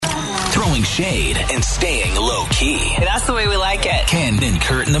throwing shade and staying low-key. That's the way we like it. Ken and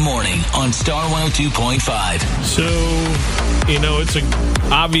Kurt in the morning on Star 102.5. So, it's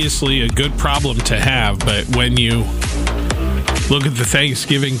obviously a good problem to have, but when you look at the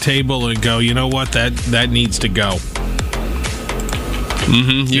Thanksgiving table and go, you know what, that needs to go.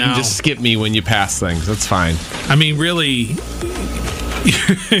 Mm-hmm. You can just skip me when you pass things. That's fine. I mean, really,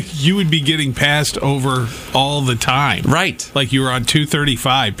 you would be getting passed over all the time. Right. Like you were on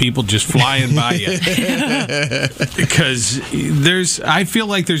 235, people just flying by you. Because I feel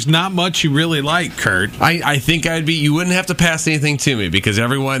like there's not much you really like, Kurt. I think you wouldn't have to pass anything to me because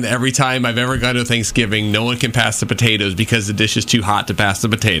every time I've ever gone to Thanksgiving, no one can pass the potatoes because the dish is too hot to pass the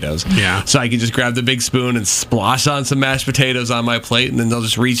potatoes. Yeah. So I can just grab the big spoon and splosh on some mashed potatoes on my plate, and then they'll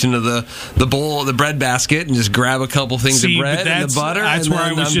just reach into the bowl, the bread basket, and just grab a couple things of bread and the butter. That's where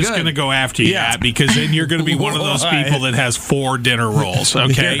I was just going to go after you at, because then you're going to be one of those people that has 4 dinner rolls,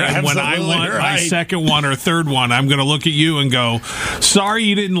 okay? And when I want my second one or third one, I'm going to look at you and go, sorry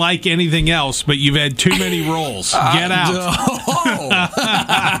you didn't like anything else, but you've had too many rolls. Get out.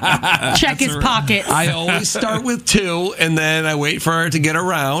 Check his pockets. I always start with 2, and then I wait for it to get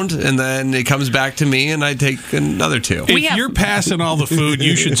around, and then it comes back to me, and I take another 2. If you're passing all the food,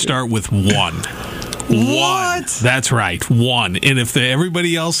 you should start with 1. What? That's right, 1. And if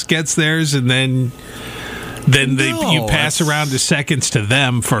everybody else gets theirs, and then you pass around the seconds to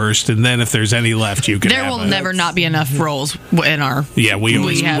them first, and then if there's any left, you can. There will never not be enough rolls in our. Yeah, we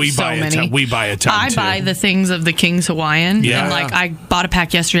buy a ton. We buy a ton. I buy the things of the King's Hawaiian. Yeah. And I bought a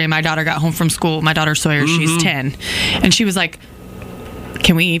pack yesterday. My daughter got home from school. My daughter Sawyer, she's 10, and she was like,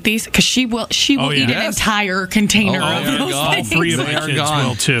 can we eat these? Because she will eat an entire container of those things. All 3 of my kids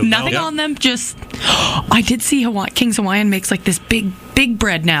will too. Nothing on them. Just I did see King's Hawaiian makes like this big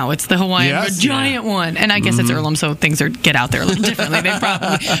bread now. It's the Hawaiian, the giant one, and I guess it's heirloom, so things get out there a little differently. They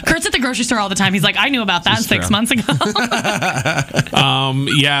probably Kurt's at the grocery store all the time. He's like, I knew about that 6 months ago.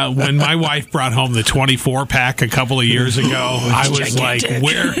 When my wife brought home the 24 pack a couple of years ago, I was like,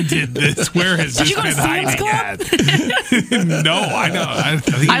 where has this been hiding at? No, I know.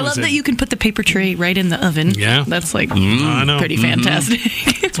 I love that you can put the paper tray right in the oven. Yeah. That's pretty fantastic.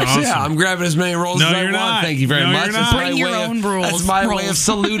 It's awesome. Yeah, I'm grabbing as many rolls as I want. Not. Thank you very much. Bring your own rules. That's my way of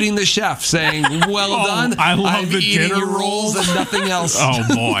saluting the chef, saying, well done. I love I'm the eating dinner your rolls and nothing else. Oh,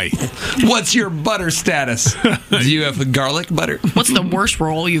 boy. What's your butter status? Do you have the garlic butter? What's the worst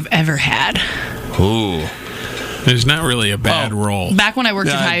roll you've ever had? Ooh. There's not really a bad roll. Back when I worked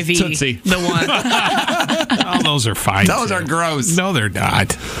at Hy-Vee, Tootsie. the one. Those are fine. Those are gross. No, they're not.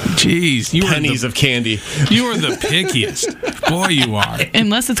 Jeez, pennies of candy. You are the pickiest. Boy, you are.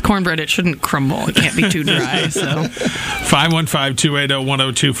 Unless it's cornbread, it shouldn't crumble. It can't be too dry. So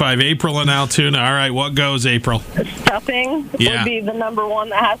 515-280-1025. April in Altoona. All right, what goes, April? Stuffing would be the number one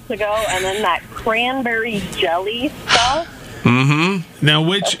that has to go, and then that cranberry jelly stuff. Mm-hmm. Now,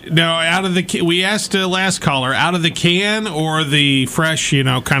 out of the we asked the last caller, out of the can or the fresh,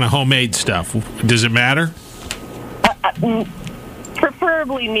 kind of homemade stuff? Does it matter?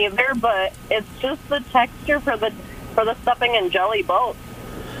 Preferably neither, but it's just the texture for the stuffing and jelly both.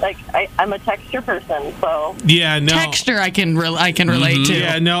 Like I'm a texture person, so texture I can relate to.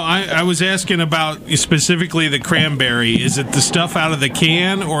 Yeah, no, I was asking about specifically the cranberry. Is it the stuff out of the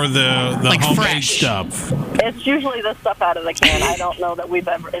can or the homemade fresh stuff? It's usually the stuff out of the can. I don't know that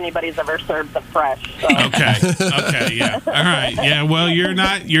anybody's ever served the fresh. So. Okay, yeah, all right, yeah. Well, you're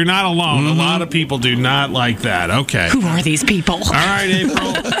not alone. A lot of people do not like that. Okay, who are these people? All right,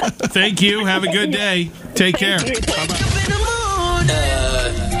 April. Thank you. Have a good day. Take care. Bye-bye.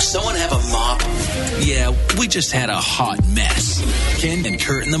 Someone have a mop? Yeah, we just had a hot mess. Ken and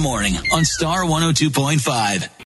Kurt in the morning on Star 102.5.